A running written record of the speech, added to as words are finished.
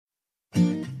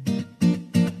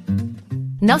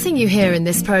Nothing you hear in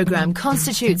this program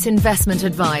constitutes investment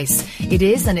advice. It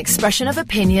is an expression of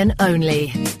opinion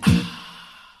only.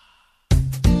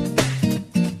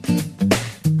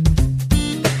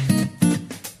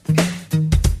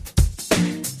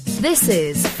 This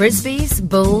is Frisbees,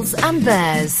 Bulls and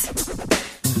Bears.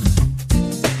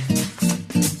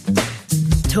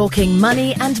 Talking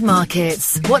money and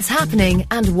markets, what's happening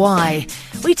and why.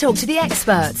 We talk to the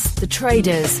experts, the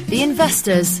traders, the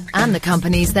investors and the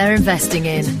companies they're investing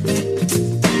in.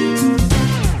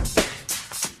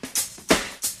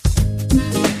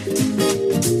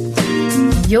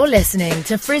 You're listening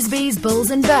to Frisbees,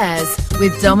 Bulls and Bears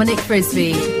with Dominic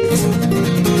Frisby.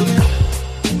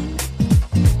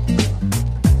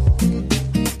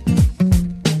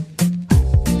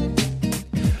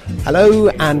 Hello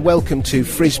and welcome to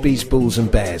Frisbees, Bulls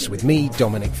and Bears with me,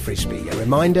 Dominic Frisby. A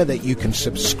reminder that you can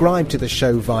subscribe to the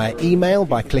show via email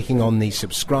by clicking on the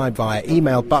subscribe via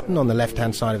email button on the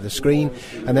left-hand side of the screen,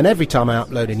 and then every time I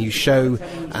upload a new show,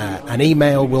 an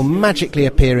email will magically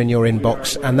appear in your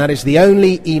inbox, and that is the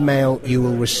only email you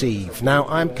will receive. Now,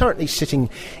 I'm currently sitting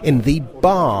in the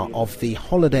bar of the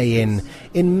Holiday Inn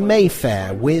in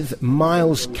Mayfair with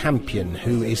Miles Campion,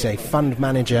 who is a fund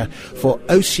manager for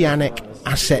Oceanic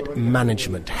Asset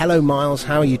Management. Hello Miles,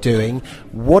 how are you doing?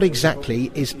 What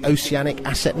exactly is Oceanic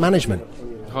Asset Management?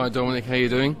 Hi Dominic, how are you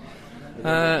doing?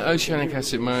 Oceanic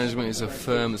Asset Management is a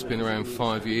firm that's been around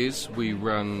 5 years. We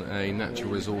run a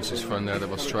natural resources fund out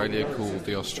of Australia called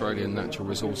the Australian Natural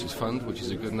Resources Fund, which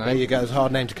is a good name. There you go, it's a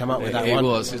hard name to come up with, that one. It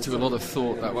was, it took a lot of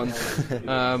thought, that one.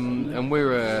 And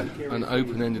we're an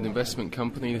open-ended investment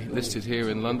company listed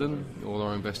here in London. All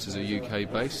our investors are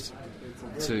UK based,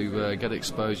 to get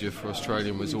exposure for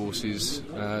Australian resources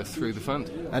through the fund.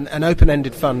 And an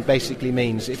open-ended fund basically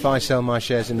means if I sell my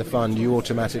shares in the fund, you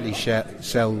automatically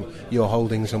sell your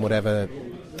holdings in whatever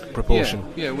proportion.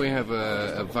 Yeah, we have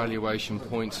a valuation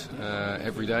point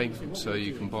every day, so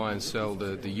you can buy and sell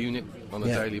the unit on a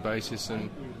daily basis, and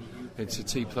it's a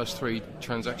T+3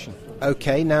 transaction.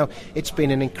 Okay, now it's been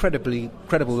an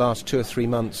incredible last 2 or 3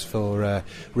 months for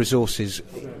resources.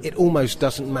 It almost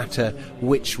doesn't matter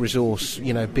which resource,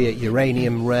 be it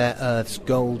uranium, rare earths,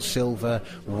 gold, silver,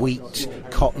 wheat,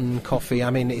 cotton, coffee. I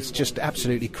mean, it's just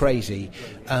absolutely crazy.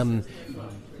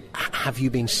 Have you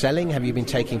been selling? Have you been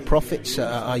taking profits?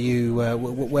 Are you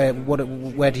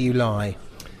where do you lie?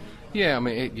 Yeah, I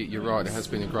mean, you're right, it has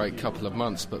been a great couple of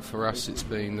months, but for us it's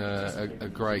been a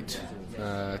great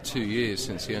 2 years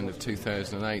since the end of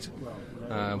 2008.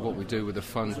 What we do with the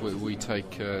fund, we take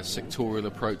sectorial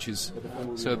approaches.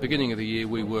 So at the beginning of the year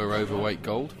we were overweight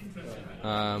gold.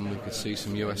 We could see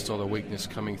some US dollar weakness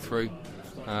coming through.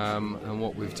 And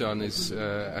what we've done is,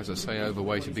 as I say,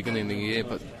 overweight at the beginning of the year,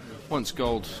 but once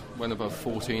gold went above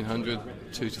 1400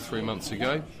 2 to 3 months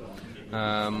ago,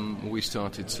 we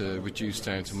started to reduce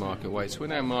down to market weight. So we're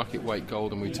now market weight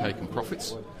gold and we've taken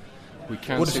profits.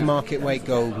 What does market weight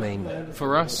gold mean?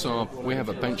 For us, we have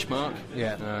a benchmark.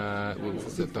 Yeah.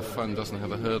 The fund doesn't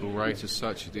have a hurdle rate as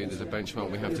such. It is a benchmark.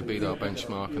 We have to beat our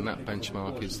benchmark, and that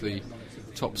benchmark is the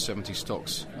top 70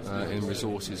 stocks in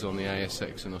resources on the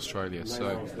ASX in Australia.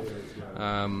 So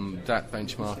that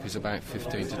benchmark is about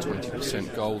 15 to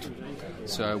 20% gold.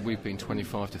 So we've been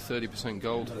 25 to 30%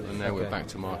 gold, and now we're back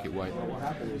to market weight.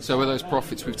 So with those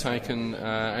profits we've taken,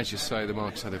 as you say, the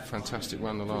market's had a fantastic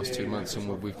run the last 2 months, and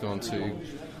we've gone to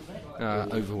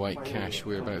overweight cash.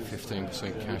 We're about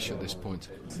 15% cash at this point.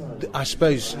 I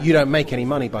suppose you don't make any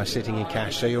money by sitting in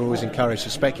cash, so you're always encouraged to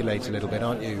speculate a little bit,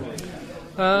 aren't you?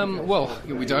 Well,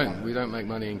 we don't. We don't make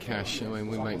money in cash. I mean,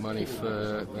 we make money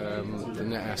for the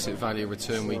net asset value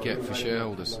return we get for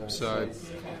shareholders. So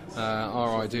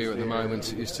our idea at the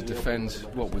moment is to defend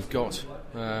what we've got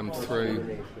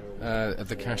through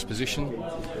the cash position.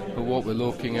 But what we're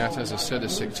looking at, as I said, a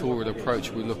sectorial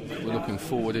approach. We're looking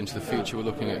forward into the future. We're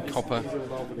looking at copper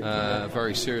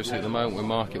very seriously at the moment. We're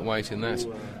market weight in that,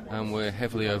 and we're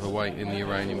heavily overweight in the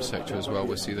uranium sector as well.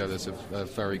 We see that as a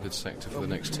very good sector for the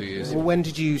next 2 years. Well, when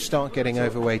did you start getting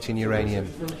overweight in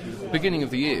uranium? Beginning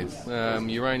of the year.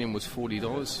 Uranium was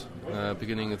 $40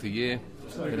 beginning of the year.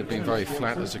 It had been very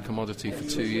flat as a commodity for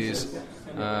 2 years,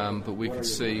 but we could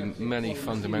see many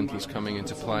fundamentals coming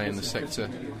into play in the sector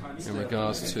in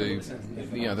regards to,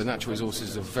 the natural resources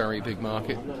is a very big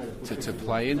market to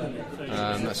play in.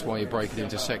 That's why you break it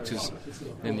into sectors.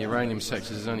 In the uranium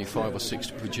sector, there's only 5 or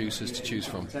 6 producers to choose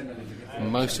from. And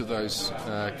most of those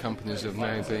companies have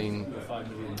now been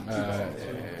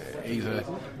either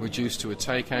reduced to a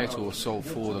takeout or sold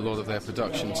forward a lot of their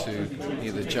production to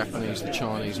either the Japanese, the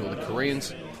Chinese or the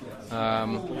Koreans.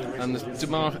 And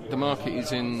the market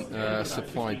is in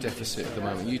supply deficit at the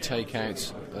moment. You take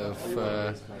out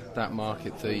of that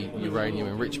market the uranium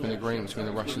enrichment agreement between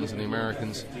the Russians and the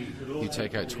Americans, you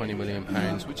take out £20 million,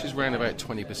 which is around about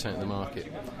 20% of the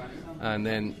market. And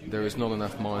then there is not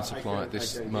enough mine supply at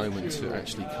this moment to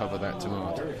actually cover that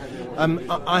demand.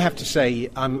 I have to say,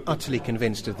 I'm utterly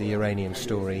convinced of the uranium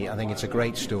story. I think it's a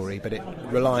great story, but it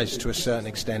relies to a certain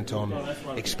extent on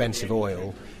expensive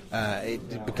oil.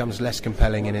 It becomes less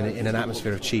compelling in an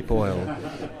atmosphere of cheap oil.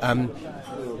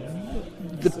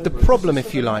 The problem,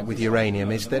 if you like, with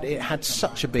uranium is that it had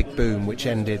such a big boom, which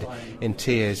ended in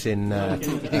tears in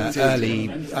early,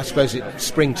 I suppose,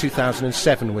 spring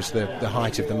 2007 was the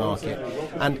height of the market.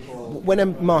 And when a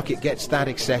market gets that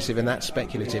excessive and that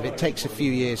speculative, it takes a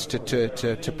few years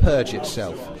to purge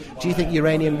itself. Do you think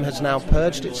uranium has now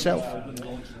purged itself?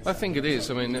 I think it is.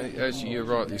 I mean, as you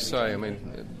rightly say, I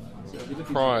mean,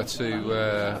 prior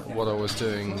to what I was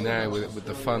doing now with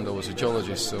the fund, I was a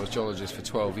geologist. I was a geologist for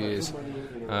 12 years,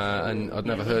 and I'd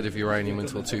never heard of uranium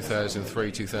until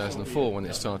 2003, 2004 when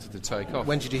it started to take off.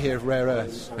 When did you hear of rare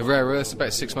earths? Rare earths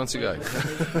about 6 months ago,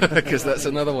 because that's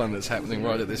another one that's happening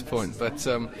right at this point. But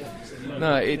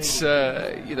no, it's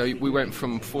we went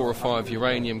from 4 or 5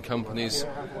 uranium companies.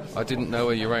 I didn't know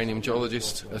a uranium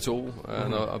geologist at all,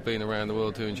 and I've been around the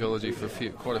world doing geology for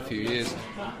quite a few years.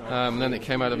 And then it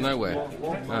came out of nowhere,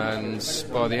 and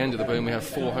by the end of the boom we have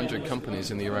 400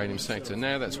 companies in the uranium sector.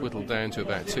 Now that's whittled down to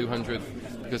about 200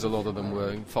 because a lot of them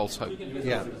were false hope.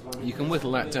 Yeah. You can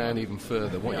whittle that down even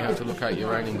further. What you have to look at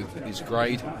uranium with is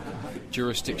grade,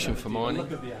 jurisdiction for mining,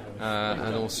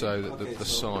 and also the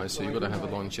size. So you've got to have a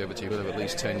longevity, you've got to have at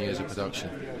least 10 years of production.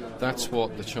 That's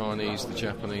what the Chinese, the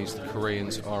Japanese, the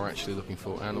Koreans are actually looking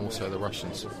for, and also the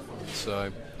Russians.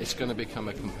 So it's going to become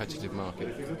a competitive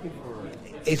market.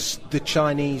 Is the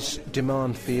Chinese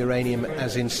demand for uranium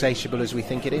as insatiable as we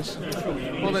think it is?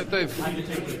 Well,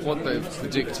 what they've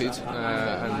predicted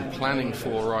and planning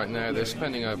for right now, they're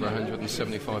spending over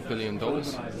 $175 billion.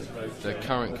 Their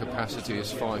current capacity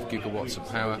is 5 gigawatts of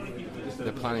power.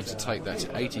 They're planning to take that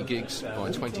to 80 gigs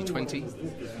by 2020.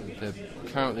 They've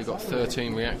currently got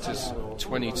 13 reactors,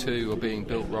 22 are being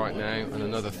built right now, and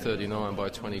another 39 by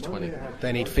 2020.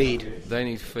 They need feed. They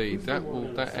need feed.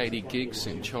 That 80 gigs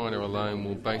in China alone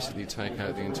will basically take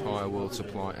out the entire world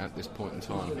supply at this point in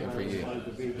time every year,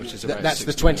 which is about that's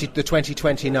the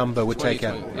 2020 number would take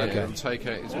out. Yeah,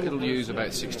 okay. It'll use about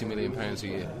 £60 million a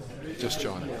year, just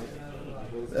China.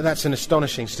 That's an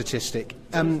astonishing statistic.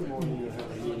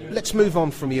 Let's move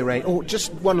on from uranium. Oh,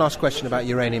 just one last question about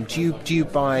uranium. Do you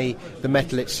buy the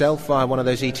metal itself via one of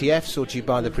those ETFs, or do you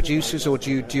buy the producers, or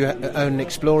do you own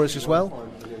explorers as well?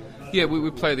 Yeah, we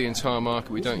play the entire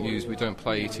market. We don't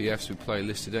play ETFs. We play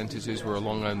listed entities. We're a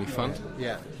long-only fund.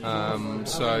 Yeah.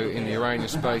 So in the uranium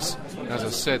space, as I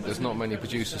said, there's not many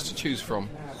producers to choose from.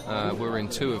 We're in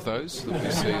 2 of those that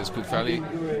we see as good value.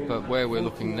 But where we're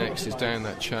looking next is down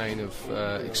that chain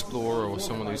of explorer or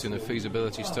someone who's in a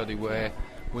feasibility study where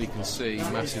we can see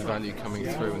massive value coming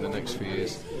through in the next few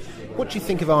years. What do you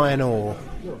think of iron ore?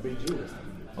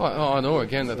 Iron ore,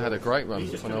 again, that had a great run.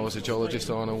 When I was a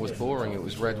geologist, iron ore was boring. It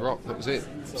was red rock, that was it.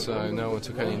 So no one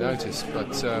took any notice.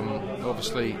 But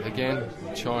obviously, again,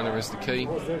 China is the key.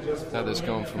 That has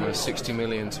gone from a 60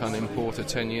 million tonne importer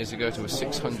 10 years ago to a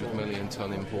 600 million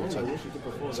tonne importer.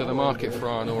 So the market for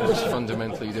iron ore is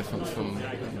fundamentally different from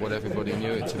what everybody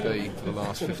knew it to be for the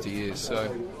last 50 years.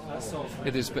 So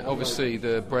it has been obviously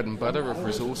the bread and butter of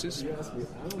resources.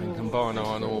 And combine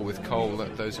iron ore with coal,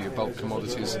 those are your bulk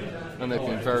commodities. And they've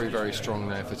been very, very strong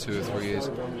now for 2 or 3 years.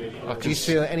 Do you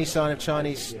see any sign of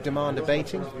Chinese demand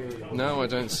abating? No, I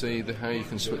don't see how you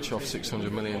can switch off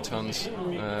 600 million tonnes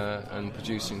and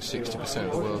producing 60%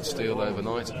 of the world's steel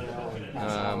overnight.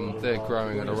 They're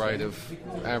growing at a rate of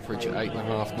average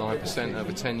 8.5-9%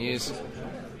 over 10 years.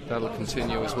 That'll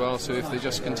continue as well. So if they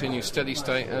just continue steady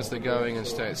state as they're going and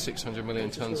stay at 600 million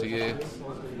tonnes a year,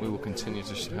 we will continue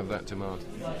to have that demand.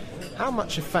 How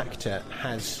much a factor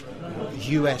has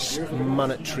US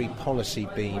monetary policy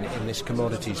been in this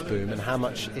commodities boom, and how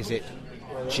much is it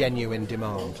genuine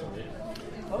demand?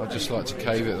 I'd just like to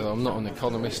caveat that I'm not an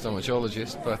economist, I'm a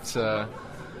geologist, but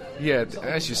yeah,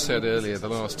 as you said earlier, the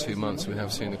last 2 months we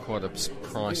have seen quite a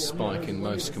price spike in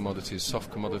most commodities,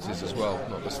 soft commodities as well,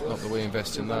 not that we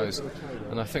invest in those.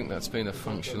 And I think that's been a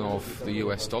function of the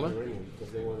US dollar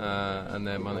and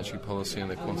their monetary policy and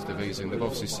their quantitative easing. They've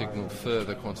obviously signalled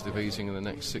further quantitative easing in the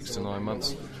next 6 to 9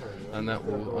 months, and that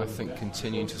will, I think,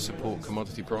 continue to support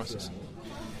commodity prices.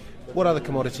 What other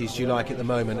commodities do you like at the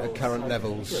moment at current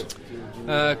levels?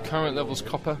 Current levels,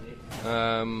 copper.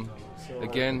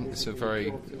 again, it's a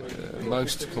very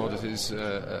most commodities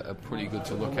are pretty good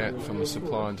to look at from the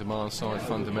supply and demand side.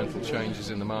 Fundamental changes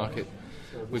in the market.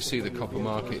 We see the copper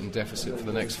market in deficit for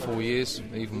the next 4 years,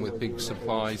 even with big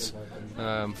supplies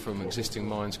from existing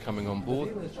mines coming on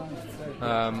board.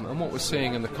 And what we're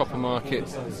seeing in the copper market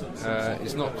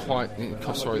is not quite,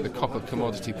 the copper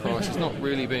commodity price is not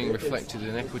really being reflected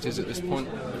in equities at this point.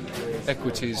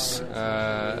 Equities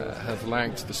have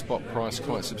lagged the spot price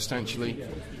quite substantially.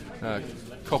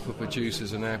 Copper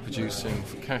producers are now producing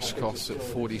for cash costs at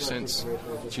 40 cents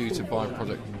due to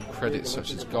byproduct credits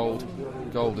such as gold.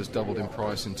 Gold has doubled in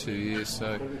price in 2 years,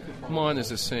 so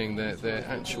miners are seeing their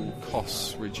actual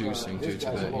costs reducing due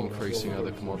to the increasing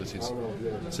other commodities.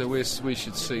 So we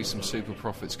should see some super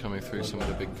profits coming through some of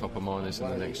the big copper miners in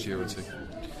the next year or two.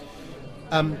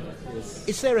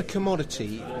 Is there a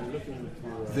commodity,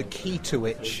 the key to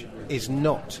which is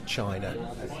not China?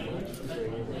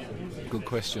 Good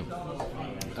question.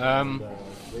 I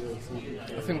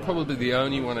think probably the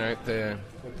only one out there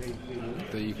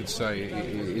that you could say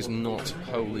is not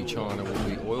wholly China will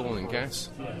be oil and gas.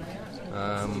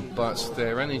 But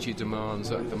their energy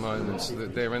demands at the moment,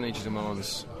 their energy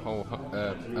demands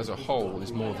as a whole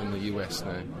is more than the US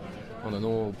now, on an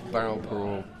oil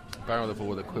barrel of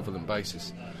oil equivalent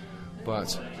basis.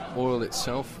 But oil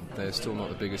itself, they're still not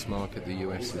the biggest market the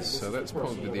US is, so that's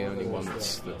probably the only one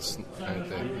that's out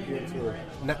there.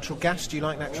 Natural gas, do you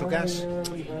like natural gas?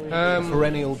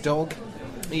 Perennial dog?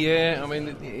 Yeah, I mean,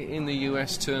 in the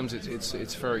US terms,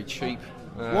 it's very cheap.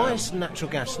 Why is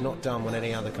natural gas not done when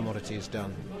any other commodity is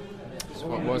done?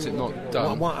 Why is it not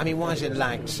done? Why is it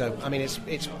lagged? So, I mean, it's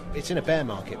in a bear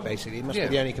market, basically. It must be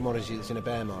the only commodity that's in a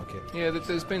bear market. Yeah,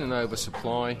 there's been an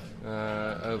oversupply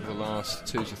over the last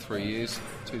 2 to 3 years.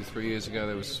 2 to 3 years ago,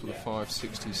 there was sort of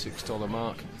 $5.66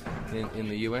 mark in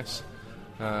the US.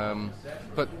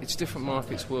 But it's different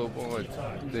markets worldwide.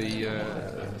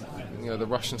 The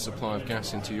Russian supply of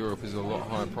gas into Europe is a lot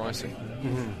higher pricing,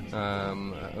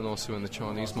 and also in the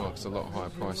Chinese market is a lot higher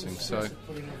pricing. So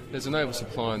there's an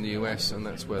oversupply in the US, and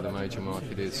that's where the major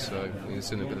market is. So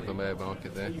it's in a bit of a bear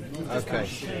market there. Okay,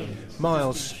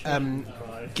 Miles,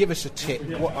 give us a tip.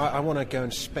 I want to go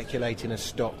and speculate in a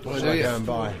stock. What should I go and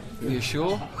buy? Are you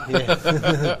sure?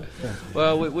 Yeah.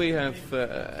 Well, we have.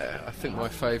 I think my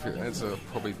favourite, as I've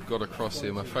probably got across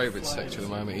here, my favourite sector at the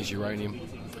moment is uranium.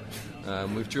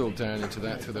 We've drilled down into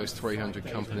that through those 300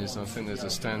 companies, and I think there's a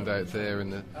standout there.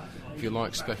 If you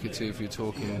like speculative, you're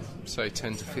talking, say,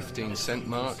 10 to 15 cent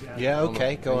mark. Yeah,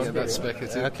 okay, go on. Yeah, that's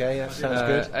speculative. Okay, that sounds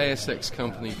good. ASX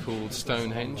company called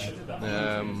Stonehenge.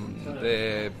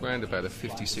 They're around about a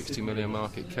 50-60 million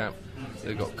market cap.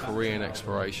 They've got Korean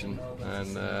exploration,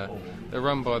 and they're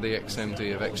run by the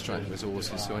ex-MD of Extract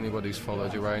Resources, so anybody who's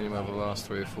followed uranium over the last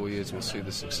 3 or 4 years will see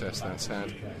the success that's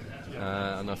had.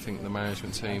 And I think the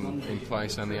management team in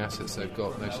place and the assets they've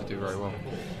got, they should do very well.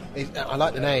 I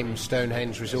like the name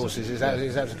Stonehenge Resources. Is that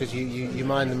because you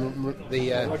mine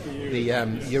the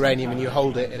uranium and you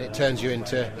hold it and it turns you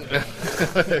into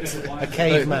a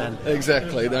caveman?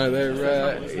 Exactly. No,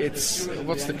 they're it's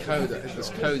what's the code? This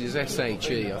code is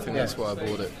SHE. I think that's why I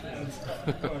bought it.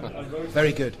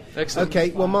 Very good. Excellent. Okay,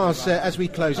 well, Mars, as we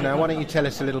close now, why don't you tell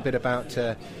us a little bit about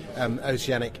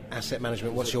Oceanic Asset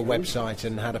Management? What's your website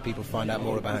and how do people find out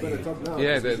more about you?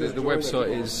 Yeah, the website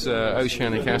is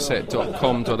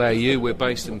oceanicasset.com.au. We're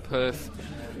based in Perth.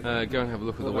 Go and have a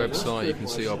look at the website. You can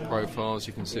see our profiles,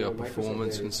 you can see our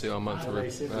performance, you can see our monthly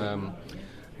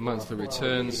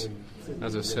returns.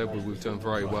 As I said, we've done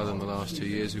very well in the last 2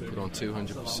 years. We put on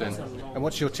 200%. And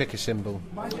what's your ticker symbol?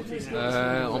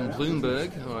 On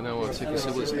Bloomberg, I know our ticker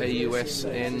symbol is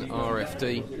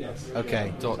AUSNRFD.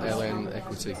 Okay. .LN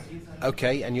equity.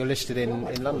 Okay, and you're listed in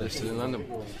London? Listed in London.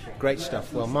 Great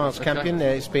stuff. Well, Miles Campion,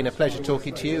 it's been a pleasure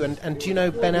talking to you. And do you know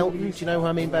Ben Elton? Do you know who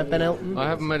I mean by Ben Elton? I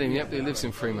haven't met him yet, but he lives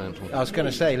in Fremantle. I was going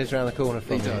to say, he lives around the corner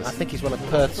from me. He does. I think he's one of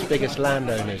Perth's biggest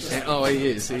landowners. Oh, he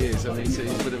is. I mean, he's a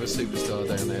bit of a superstar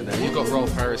down there now. You've got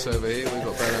Rolf Harris over here, we've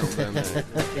got Ben Elton down there.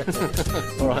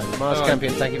 All right, Miles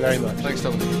Campion, thank you very much. Thanks,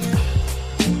 Dominic.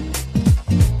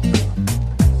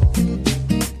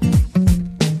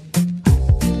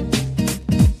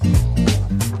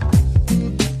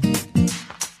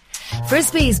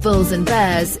 Frisbee's Bulls and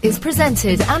Bears is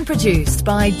presented and produced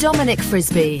by Dominic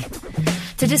Frisbee.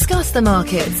 To discuss the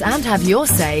markets and have your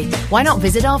say, why not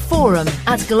visit our forum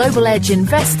at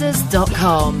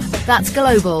globaledgeinvestors.com. That's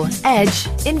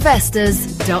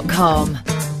globaledgeinvestors.com.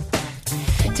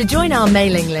 To join our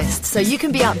mailing list so you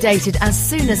can be updated as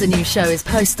soon as a new show is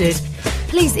posted,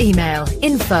 please email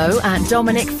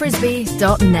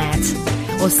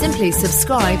info@dominicfrisbee.net or simply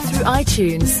subscribe through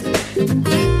iTunes.